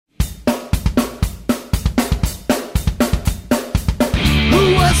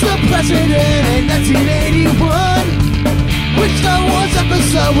president in 1981. Which Star Wars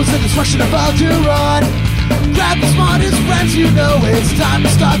episode was the destruction of Alderaan? Grab the smartest friends you know, it's time to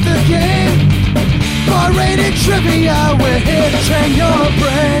start the game. Bar-rated trivia, we're here to train your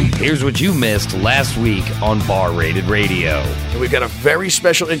brain. Here's what you missed last week on Bar-Rated Radio. And we've got a very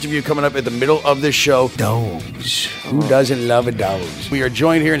special interview coming up at the middle of this show. Dogs. Who doesn't love a dogs? We are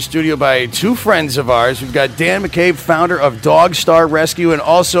joined here in studio by two friends of ours. We've got Dan McCabe, founder of Dog Star Rescue, and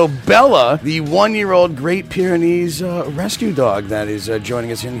also Bella, the 1-year-old Great Pyrenees rescue dog that is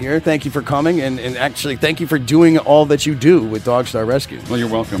joining us in here. Thank you for coming, and actually thank you for doing all that you do with Dog Star Rescue. Well, you're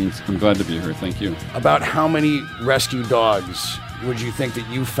welcome. I'm glad to be here. Thank you. About how many rescue dogs would you think that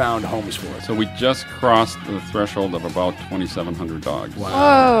you found homes for? So we just crossed the threshold of about 2,700 dogs.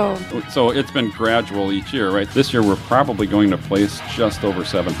 Wow. Whoa. So it's been gradual each year, right? This year we're probably going to place just over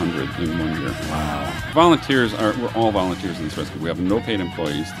 700 in 1 year. Wow. We're all volunteers in this rescue. We have no paid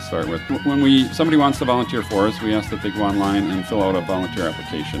employees to start with. When somebody wants to volunteer for us, we ask that they go online and fill out a volunteer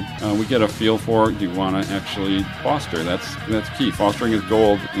application. We get a feel for, do you want to actually foster? That's key. Fostering is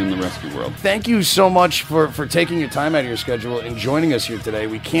gold in the rescue world. Thank you so much for taking your time out of your schedule and joining us here today.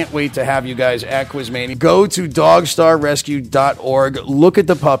 We can't wait to have you guys at Quizmania. Go to dogstarrescue.org, look at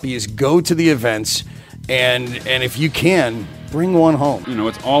the puppies, go to the events, and if you can, bring one home. You know,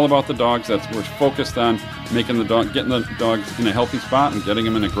 it's all about the dogs. We're focused on getting the dogs in a healthy spot and getting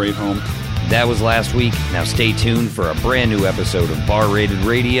them in a great home. That was last week. Now stay tuned for a brand new episode of Bar-Rated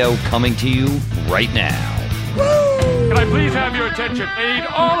Radio coming to you right now. Can I please have your attention? I need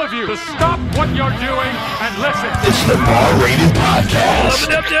all of you to stop what you're doing and listen. It's the Bar-Rated Podcast.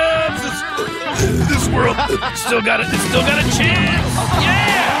 This world still got a chance.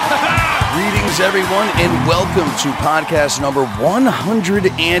 Yeah! Greetings, everyone, and welcome to podcast number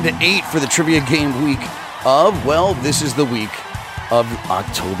 108 for the Trivia Game Week this is the week of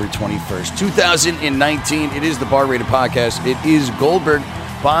October 21st, 2019. It is the Bar-Rated Podcast. It is Goldberg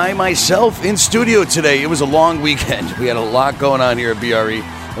by myself in studio today. It was a long weekend. We had a lot going on here at BRE,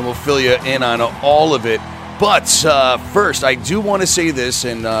 and we'll fill you in on all of it. But first, I do want to say this,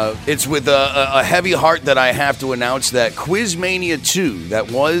 and it's with a heavy heart that I have to announce that Quizmania 2,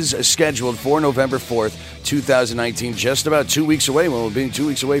 that was scheduled for November 4th, 2019, just about 2 weeks away, well, being 2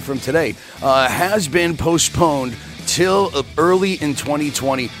 weeks away from today, has been postponed till early in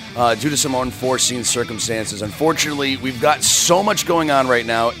 2020 due to some unforeseen circumstances. Unfortunately, we've got so much going on right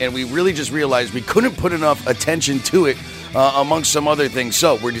now, and we really just realized we couldn't put enough attention to it amongst some other things.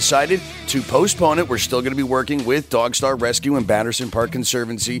 So we decided to postpone it. We're still going to be working with Dog Star Rescue and Batterson Park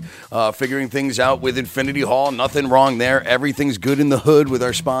Conservancy, figuring things out with Infinity Hall. Nothing wrong there. Everything's good in the hood with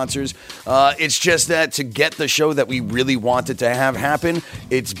our sponsors. It's just that to get the show that we really wanted to have happen,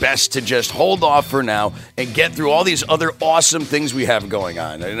 it's best to just hold off for now and get through all these other awesome things we have going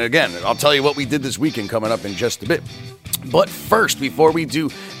on. And again, I'll tell you what we did this weekend coming up in just a bit. But first, before we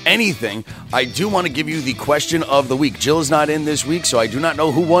do anything, I do want to give you the question of the week. Jill's not in this week, so I do not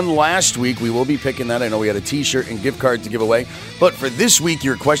know who won last week. We will be picking that. I know we had a t-shirt and gift card to give away. But for this week,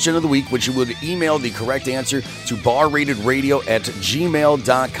 your question of the week, which you would email the correct answer to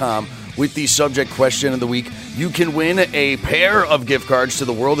barratedradio@gmail.com with the subject question of the week, you can win a pair of gift cards to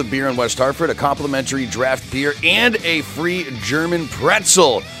the World of Beer in West Hartford, a complimentary draft beer, and a free German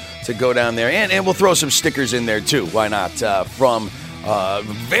pretzel to go down there. And we'll throw some stickers in there, too. Why not? From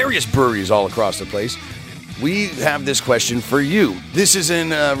various breweries all across the place. We have this question for you. This is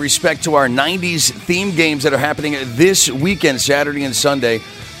in respect to our 90s theme games that are happening this weekend, Saturday and Sunday,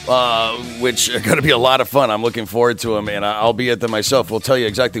 which are going to be a lot of fun. I'm looking forward to them, and I'll be at them myself. We'll tell you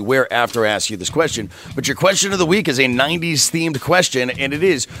exactly where after I ask you this question. But your question of the week is a 90s-themed question, and it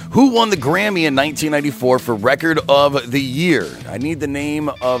is, who won the Grammy in 1994 for Record of the Year? I need the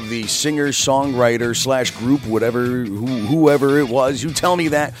name of the singer, songwriter, / group, whoever it was. You tell me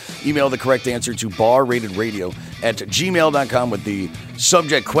that. Email the correct answer to barratedradio@gmail.com with the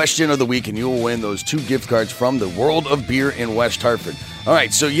subject question of the week, and you will win those 2 gift cards from the World of Beer in West Hartford. All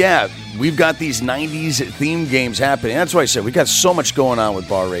right, so yeah, we've got these 90s theme games happening. That's why I said we got so much going on with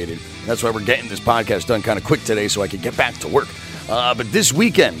Bar Rated. That's why we're getting this podcast done kind of quick today so I can get back to work. But this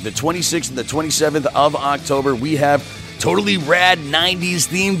weekend, the 26th and the 27th of October, we have totally rad 90s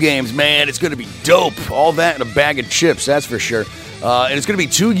theme games. Man, it's going to be dope. All that in a bag of chips, that's for sure. And it's going to be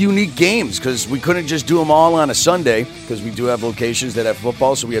 2 unique games because we couldn't just do them all on a Sunday because we do have locations that have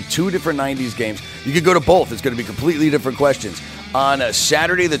football. So we have 2 different 90s games. You could go to both. It's going to be completely different questions. On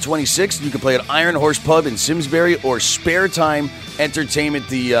Saturday the 26th, you can play at Iron Horse Pub in Simsbury or Spare Time Entertainment,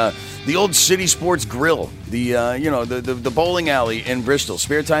 the the old City Sports Grill, the bowling alley in Bristol.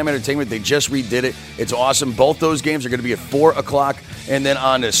 Spare Time Entertainment, they just redid it. It's awesome. Both those games are going to be at 4 o'clock. And then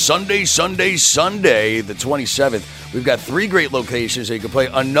on a Sunday, the 27th, we've got 3 great locations so you can play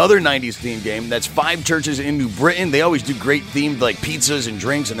another 90s themed game. That's 5 churches in New Britain. They always do great themed like pizzas and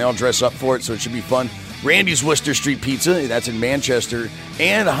drinks, and they all dress up for it, so it should be fun. Randy's Worcester Street Pizza, that's in Manchester,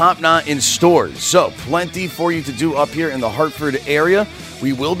 and Hopknot in Stores. So plenty for you to do up here in the Hartford area.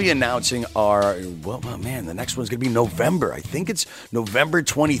 We will be announcing the next one's going to be November. I think it's November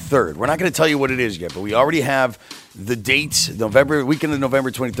 23rd. We're not going to tell you what it is yet, but we already have the date, weekend of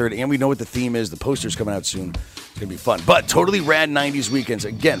November 23rd, and we know what the theme is. The poster's coming out soon. It's going to be fun. But totally rad 90s weekends.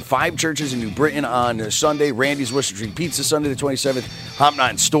 Again, 5 churches in New Britain on Sunday, Randy's Worcester Street Pizza Sunday the 27th,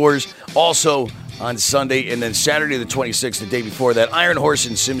 Hopknot in Stores also on Sunday, and then Saturday the 26th, the day before that, Iron Horse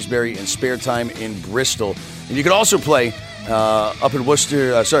in Simsbury and Spare Time in Bristol. And you can also play up in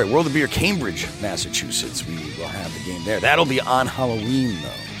World of Beer, Cambridge, Massachusetts. We will have the game there. That'll be on Halloween, though.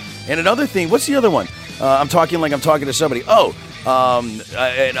 And another thing, what's the other one? I'm talking to somebody. Orange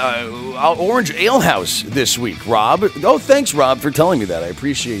Ale House this week, Rob. Oh, thanks, Rob, for telling me that. I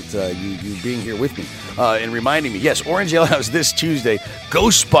appreciate you being here with me and reminding me. Yes, Orange Ale House this Tuesday,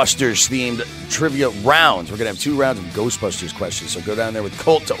 Ghostbusters-themed trivia rounds. We're going to have 2 rounds of Ghostbusters questions, so go down there with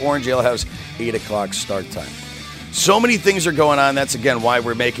Colt to Orange Ale House, 8 o'clock start time. So many things are going on. That's, again, why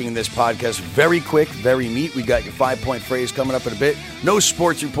we're making this podcast very quick, very neat. We got your 5-point phrase coming up in a bit. No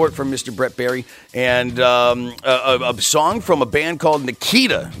sports report from Mr. Brett Barry. And a song from a band called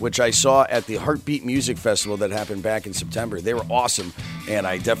Nikita, which I saw at the Heartbeat Music Festival that happened back in September. They were awesome, and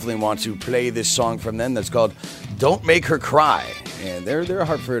I definitely want to play this song from them that's called Don't Make Her Cry. And they're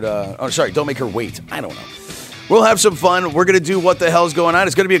Hartford. Don't Make Her Wait. I don't know. We'll have some fun. We're going to do What the Hell's Going On.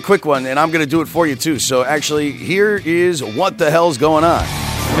 It's going to be a quick one, and I'm going to do it for you, too. So, actually, here is What the Hell's Going On.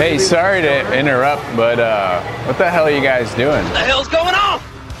 Hey, sorry to interrupt, but what the hell are you guys doing? What the hell's going on?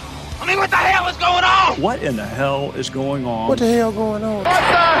 I mean, what the hell is going on? What in the hell is going on? What the hell going on? What the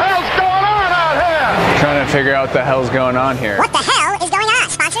hell's going on out here? Trying to figure out what the hell's going on here. What the hell is going on?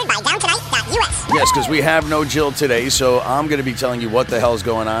 Sponsored by DownTonight.us. Yes, because we have no Jill today, so I'm going to be telling you what the hell's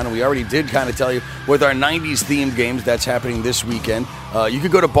going on. And we already did kind of tell you with our 90s themed games that's happening this weekend. You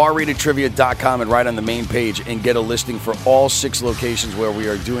could go to barratedtrivia.com and right on the main page and get a listing for all 6 locations where we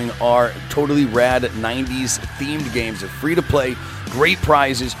are doing our totally rad 90s themed games. They're free to play, great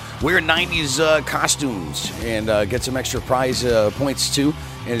prizes. Wear 90s costumes and get some extra prize points too.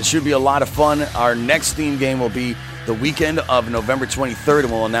 And it should be a lot of fun. Our next theme game will be the weekend of November 23rd,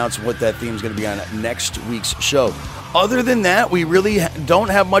 and we'll announce what that theme is going to be on next week's show. Other than that, we really don't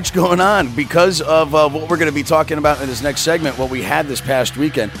have much going on because of what we're going to be talking about in this next segment, what we had this past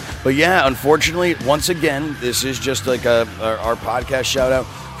weekend. But yeah, unfortunately, once again, this is just like our podcast shout-out.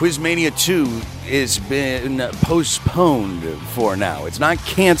 Quizmania 2 has been postponed for now. It's not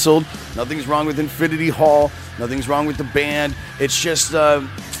canceled. Nothing's wrong with Infinity Hall. Nothing's wrong with the band. It's just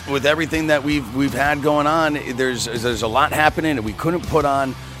with everything that we've had going on, there's a lot happening, and we couldn't put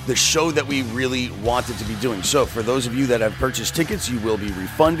on the show that we really wanted to be doing. So for those of you that have purchased tickets, you will be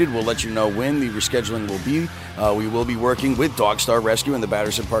refunded. We'll let you know when the rescheduling will be. We will be working with Dog Star Rescue and the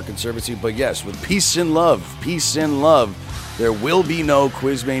Batterson Park Conservancy. But yes, with peace and love, there will be no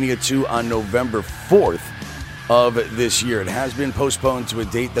Quizmania 2 on November 4th of this year. It has been postponed to a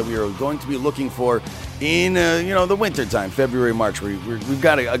date that we are going to be looking for in the winter time, February, March. We've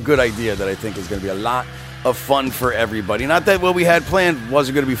got a good idea that I think is going to be a lot of fun for everybody. Not that what we had planned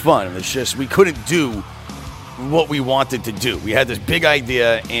wasn't going to be fun. It's just we couldn't do what we wanted to do. We had this big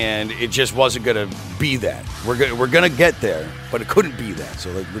idea, and it just wasn't going to be that. We're going to get there, but it couldn't be that.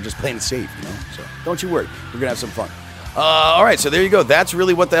 So we're just playing it safe, So don't you worry. We're going to have some fun. All right, so there you go. That's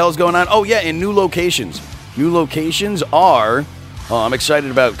really what the hell's going on. Oh, yeah, and new locations. New locations are... I'm excited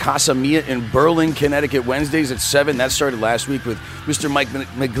about Casa Mia in Berlin, Connecticut, Wednesdays at 7. That started last week with Mr. Mike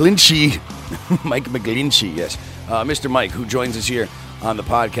McGlinchey. Mike McGlinchey, yes. Mr. Mike, who joins us here on the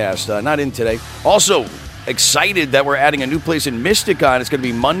podcast. Not in today. Also, excited that we're adding a new place in Mysticon. It's going to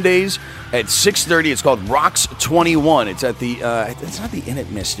be Mondays at 6:30. It's called Rocks 21. It's at the, it's not the Inn at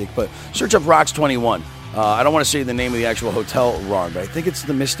Mystic, but search up Rocks 21. I don't want to say the name of the actual hotel wrong, but I think it's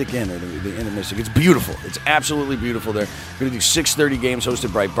the Mystic Inn or the Inn of Mystic. It's beautiful. It's absolutely beautiful there. We're going to do 6:30 games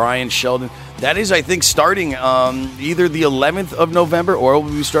hosted by Brian Sheldon. That is, I think, starting either the 11th of November or it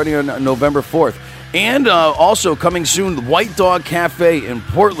will be starting on November 4th. And also coming soon, the White Dog Cafe in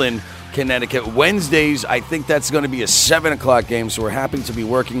Portland, Connecticut. Wednesdays, I think that's going to be a 7 o'clock game, so we're happy to be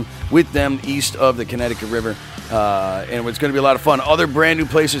working with them east of the Connecticut River. And it's going to be a lot of fun. Other brand new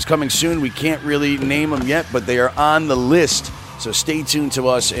places coming soon. We can't really name them yet, but they are on the list. So stay tuned to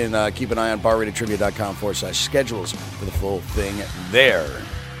us and keep an eye on barratedtrivia.com/schedules for the full thing there.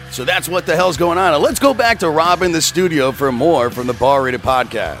 So that's what the hell's going on. Now let's go back to Rob in the studio for more from the Bar Rated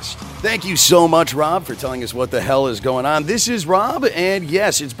Podcast. Thank you so much, Rob, for telling us what the hell is going on. This is Rob, and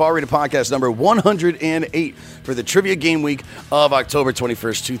yes, it's Bar Rated Podcast number 108 for the Trivia Game Week of October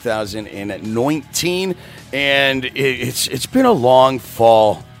 21st, 2019. And it's been a long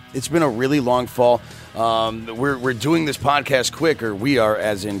fall. It's been a really long fall. We're doing this podcast quick, or we are,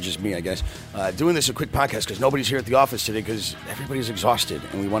 as in just me, I guess, doing this a quick podcast because nobody's here at the office today because everybody's exhausted,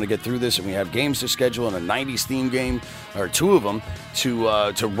 and we want to get through this, and we have games to schedule and a 90s theme game, or two of them, to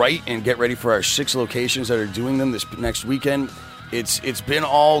write and get ready for our 6 locations that are doing them this next weekend. It's been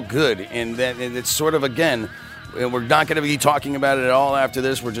all good, and it's sort of, again, and we're not going to be talking about it at all after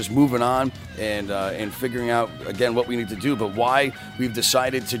this. We're just moving on and figuring out, again, what we need to do. But why we've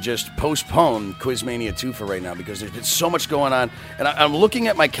decided to just postpone Quizmania 2 for right now, because there's been so much going on. And I'm looking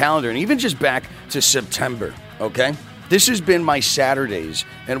at my calendar, and even just back to September, okay? This has been my Saturdays.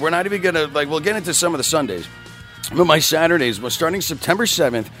 And we're not even going to, we'll get into some of the Sundays. But my Saturdays, starting September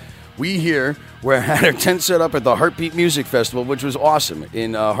 7th, we had our tent set up at the Heartbeat Music Festival, which was awesome,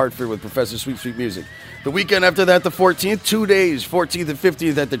 in Hartford with Professor Sweet Sweet Music. The weekend after that, the 14th, 2 days, 14th and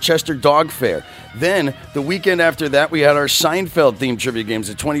 15th at the Chester Dog Fair. Then, the weekend after that, we had our Seinfeld-themed trivia games,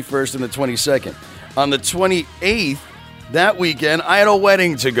 the 21st and the 22nd. On the 28th, that weekend, I had a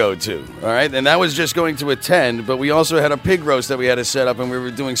wedding to go to, all right? And that was just going to attend, but we also had a pig roast that we had to set up, and we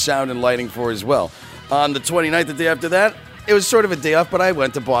were doing sound and lighting for as well. On the 29th, the day after that, it was sort of a day off, but I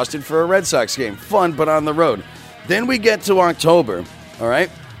went to Boston for a Red Sox game. Fun, but on the road. Then we get to October, all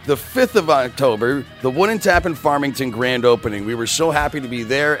right? The 5th of October, the Wooden Tap in Farmington grand opening. We were so happy to be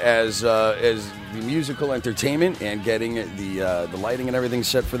there as the musical entertainment and getting the lighting and everything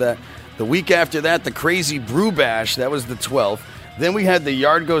set for that. The week after that, the Crazy Brew Bash. That was the 12th. Then we had the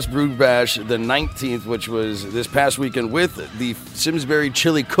Yard Ghost Brew Bash, the 19th, which was this past weekend, with the Simsbury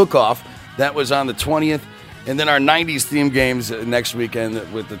Chili Cook-Off. That was on the 20th. And then our 90s theme games next weekend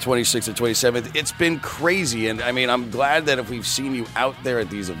with the 26th and 27th. It's been crazy. And, I mean, I'm glad that if we've seen you out there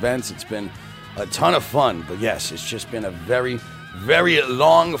at these events, it's been a ton of fun. But, yes, it's just been a very, very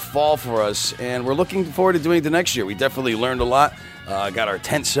long fall for us. And we're looking forward to doing it the next year. We definitely learned a lot, got our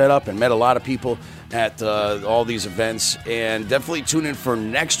tent set up and met a lot of people at all these events. And definitely tune in for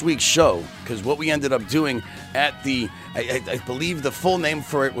next week's show, because what we ended up doing at the, I believe the full name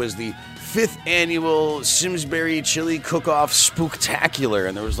for it was the 5th annual Simsbury Chili Cook-Off Spooktacular,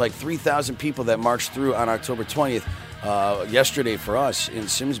 and there was 3,000 people that marched through on October 20th yesterday for us in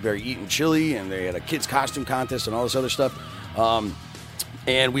Simsbury eating chili, and they had a kids costume contest and all this other stuff.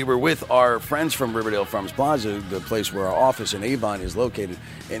 And we were with our friends from Riverdale Farms Plaza, the place where our office in Avon is located,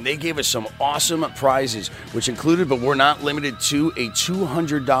 and they gave us some awesome prizes, which included, but were not limited to, a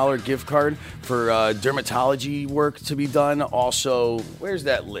 $200 gift card for dermatology work to be done. Also, where's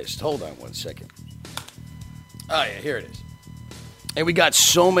that list? Hold on one second. Oh, yeah, here it is. And we got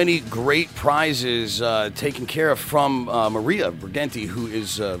so many great prizes taken care of from Maria Briganti, who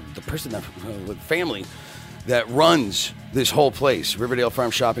is the person that, with family, that runs this whole place. Riverdale Farm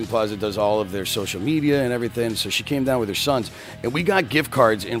Shopping Plaza does all of their social media and everything. So she came down with her sons, and we got gift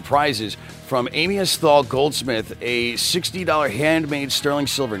cards and prizes from Amy Esthal Goldsmith, a $60 handmade sterling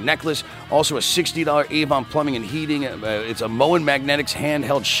silver necklace, also a $60 Avon Plumbing and Heating. It's a Moen Magnetics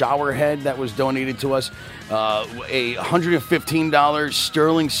handheld shower head that was donated to us, a $115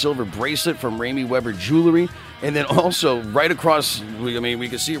 sterling silver bracelet from Ramey Weber Jewelry. And then also, right across, we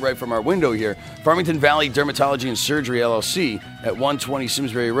can see it right from our window here, Farmington Valley Dermatology and Surgery, LLC, at 120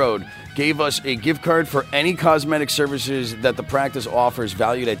 Simsbury Road, gave us a gift card for any cosmetic services that the practice offers,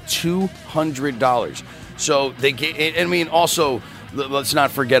 valued at $200. So they gave, also, let's not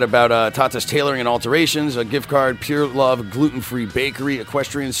forget about Tata's Tailoring and Alterations, a gift card, Pure Love, Gluten-Free Bakery,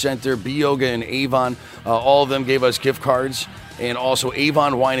 Equestrian Center, B-Yoga, and Avon. All of them gave us gift cards. And also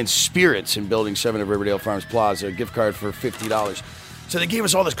Avon Wine and Spirits in Building 7 of Riverdale Farms Plaza, a gift card for $50. So they gave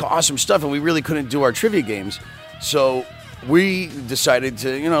us all this awesome stuff, and we really couldn't do our trivia games. So we decided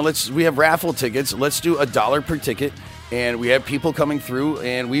to, we have raffle tickets. Let's do $1 per ticket. And we had people coming through,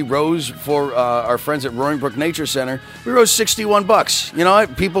 and we rose for our friends at Roaring Brook Nature Center. We rose $61. You know,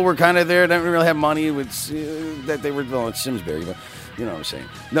 people were kind of there, didn't really have money. That they were, well, it's Simsbury, but you know what I'm saying.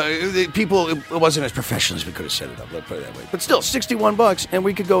 No, it wasn't as professional as we could have set it up, let's put it that way. But still, $61, and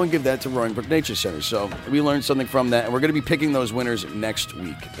we could go and give that to Roaring Brook Nature Center. So we learned something from that, and we're going to be picking those winners next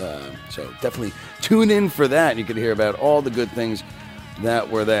week. So definitely tune in for that, and you can hear about all the good things that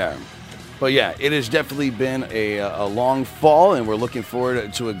were there. But yeah, it has definitely been a long fall, and we're looking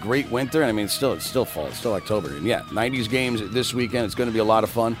forward to a great winter. I mean, it's still fall. It's still October. And yeah, 90s games this weekend. It's going to be a lot of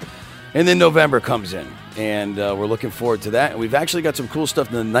fun. And then November comes in, and we're looking forward to that. And we've actually got some cool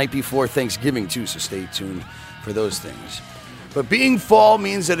stuff the night before Thanksgiving, too, so stay tuned for those things. But being fall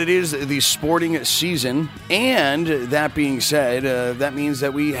means that it is the sporting season, and that being said, that means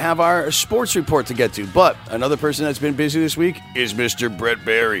that we have our sports report to get to. But another person that's been busy this week is Mr. Brett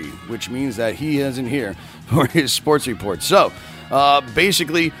Barry, which means that he isn't here for his sports report. So,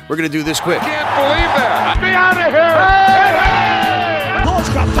 basically, we're going to do this quick. I can't believe that. Be out of here. Hey! Who's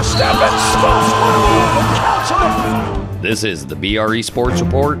got the step and stuff? This is the BRE Sports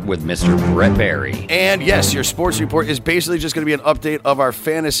Report with Mr. Brett Barry. And yes, your sports report is basically just going to be an update of our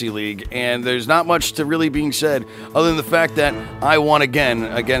fantasy league. And there's not much to really being said other than the fact that I won again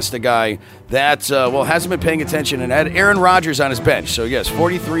against a guy that, hasn't been paying attention and had Aaron Rodgers on his bench. So yes,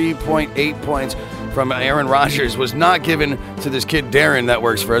 43.8 points from Aaron Rodgers was not given to this kid Darren that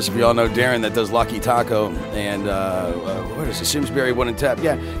works for us. If you all know Darren that does Lucky Taco and what is it, Simsbury 1 and Tap.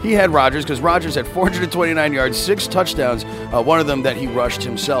 Yeah, he had Rodgers because Rodgers had 429 yards, 6 touchdowns, one of them that he rushed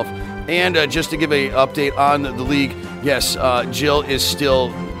himself. And just to give an update on the league, yes, Jill is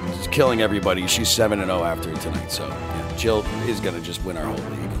still killing everybody. She's 7-0 after tonight. So yeah, Jill is going to just win our whole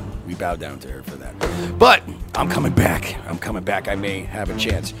league. We bow down to her for that. But I'm coming back. I may have a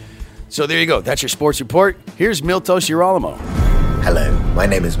chance. So there you go. That's your sports report. Here's Miltos Girolamo. Hello, my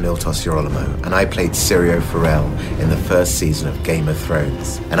name is Miltos Girolamo, and I played Syrio Forel in the first season of Game of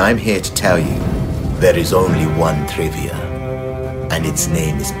Thrones. And I'm here to tell you, there is only one trivia, and its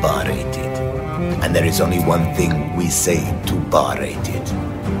name is Bar Rated. And there is only one thing we say to Bar Rated.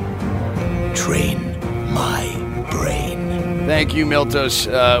 Train my brain. Thank you, Miltos.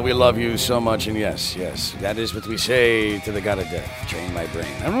 We love you so much. And yes, that is what we say to the god of death. Train my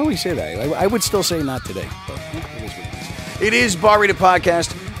brain. I don't know if we say that. I would still say not today. But it is what it is. It is Bar Rated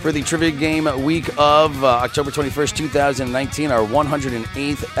Podcast for the Trivia Game week of October 21st, 2019, our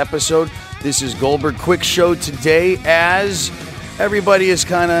 108th episode. This is Goldberg Quick Show today as everybody is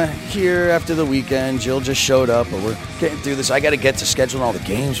kind of here after the weekend. Jill just showed up, but we're getting through this. I got to get to scheduling all the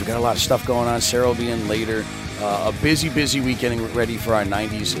games. We've got a lot of stuff going on. Sarah will be in later. A busy week getting ready for our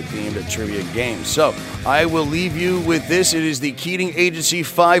 90s themed trivia game. So I will leave you with this. It is the Keating Agency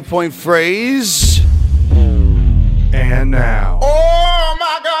 5-point phrase. And now, Oh,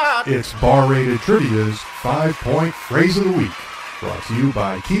 my God. it's Bar Rated Trivia's 5-point phrase of the week. Brought to you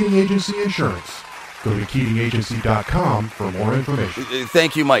by Keating Agency Insurance. Go to KeatingAgency.com for more information.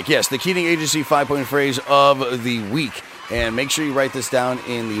 Thank you, Mike. Yes, the Keating Agency 5-point phrase of the week. And make sure you write this down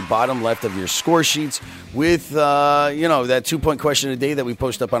in the bottom left of your score sheets with, that 2-point question a day that we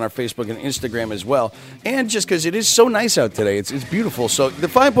post up on our Facebook and Instagram as well. And just because it is so nice out today, it's beautiful. So the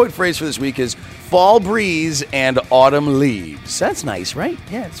 5-point phrase for this week is fall breeze and autumn leaves. That's nice, right?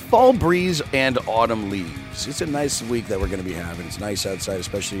 Yeah, it's fall breeze and autumn leaves. It's a nice week that we're going to be having. It's nice outside,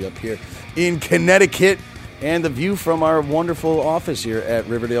 especially up here in Connecticut. And the view from our wonderful office here at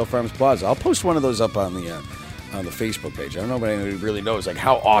Riverdale Farms Plaza. I'll post one of those up on the Facebook page. I don't know if anybody really knows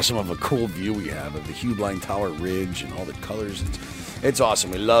how awesome of a cool view we have of the Hubline Tower Ridge and all the colors. It's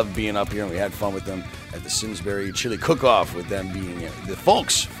awesome. We love being up here, and we had fun with them at the Simsbury Chili Cook-Off with them being the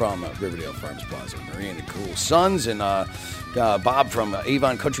folks from Riverdale Farms Plaza. Marie and the Cool Sons and Bob from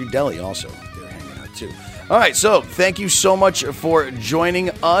Avon Country Deli also. They're hanging out too. All right, so thank you so much for joining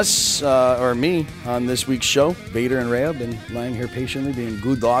us, or me, on this week's show. Vader and Ray have been lying here patiently, being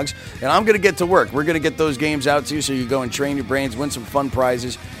good dogs. And I'm going to get to work. We're going to get those games out to you so you go and train your brains, win some fun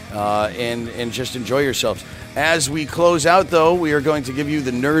prizes, and just enjoy yourselves. As we close out, though, we are going to give you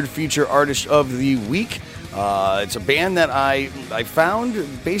the Nerd Feature Artist of the Week. It's a band that I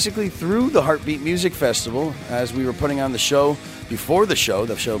found basically through the Heartbeat Music Festival as we were putting on the show, before the show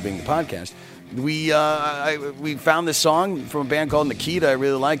being the podcast. We found this song from a band called Nikita. I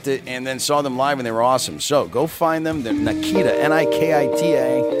really liked it, and then saw them live, and they were awesome. So go find them. They're Nikita,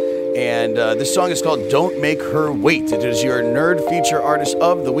 Nikita, and this song is called "Don't Make Her Wait." It is your Nerd Feature Artist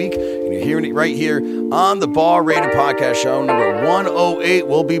of the Week, and you're hearing it right here on the Bar Rated Podcast Show, number 108.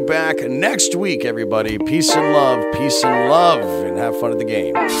 We'll be back next week, everybody. Peace and love, and have fun at the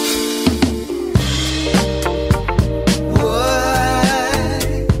game.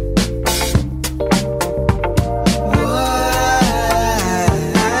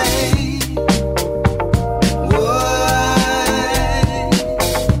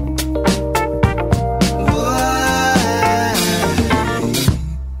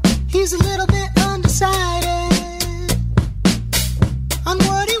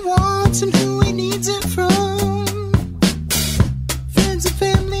 And who he needs it from. Friends and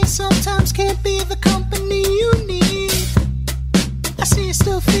family sometimes sometimes can't be the company you need. I see you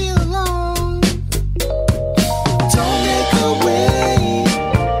still feel alone. Don't make a way.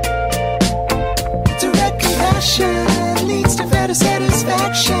 Direct compassion leads to better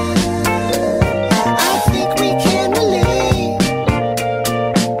satisfaction. I think we can relate.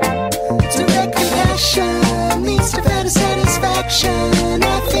 Direct compassion leads to better satisfaction.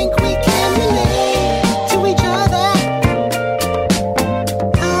 I think we can relate to each other.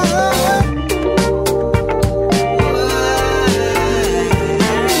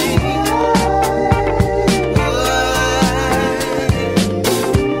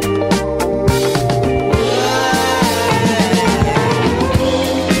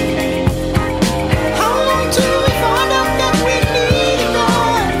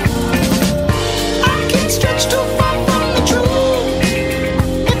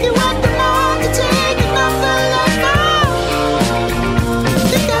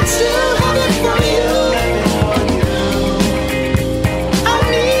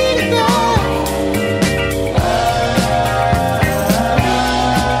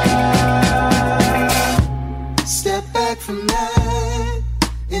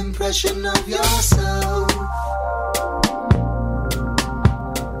 Of yourself.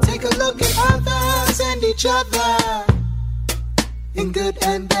 Take a look at others and each other in good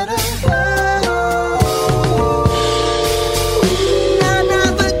and better health.